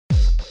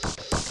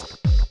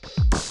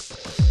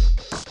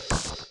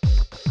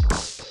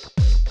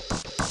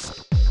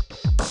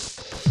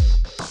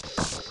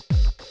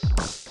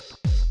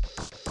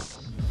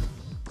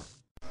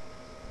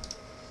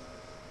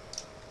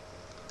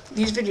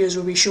These videos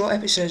will be short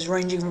episodes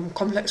ranging from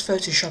complex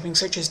photoshopping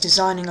such as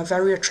designing a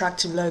very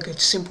attractive logo to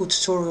simple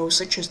tutorials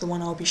such as the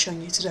one I'll be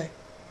showing you today.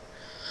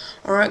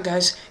 Alright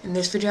guys, in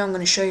this video I'm going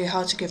to show you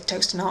how to give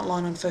text an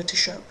outline on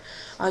Photoshop.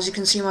 As you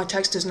can see, my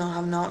text does not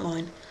have an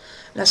outline.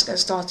 Let's get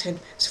started.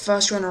 So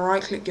first you want to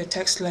right click your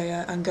text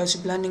layer and go to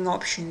blending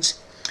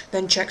options,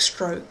 then check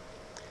stroke.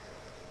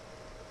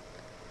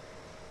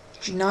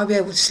 You should now be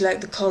able to select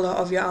the colour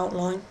of your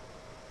outline.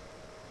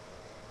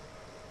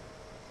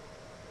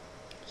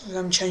 So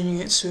I'm changing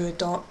it to a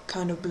dark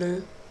kind of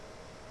blue,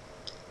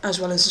 as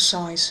well as the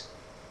size.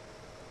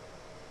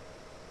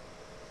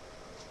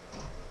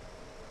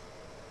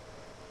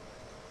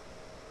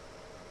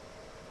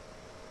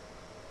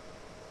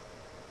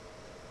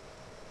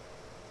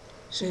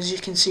 So as you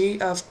can see,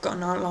 I've got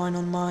an outline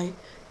on my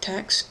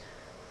text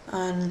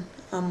and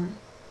I'm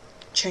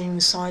changing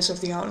the size of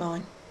the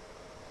outline.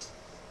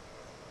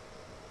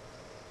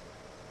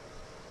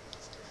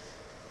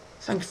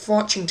 Thank you for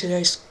watching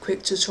today's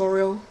quick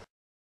tutorial.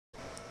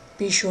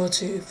 Be sure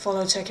to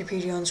follow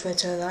Techipedia on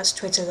Twitter, that's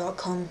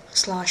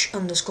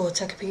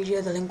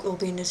twitter.com/_Techipedia, the link will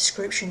be in the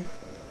description.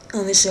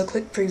 And this is a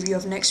quick preview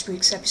of next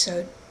week's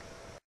episode.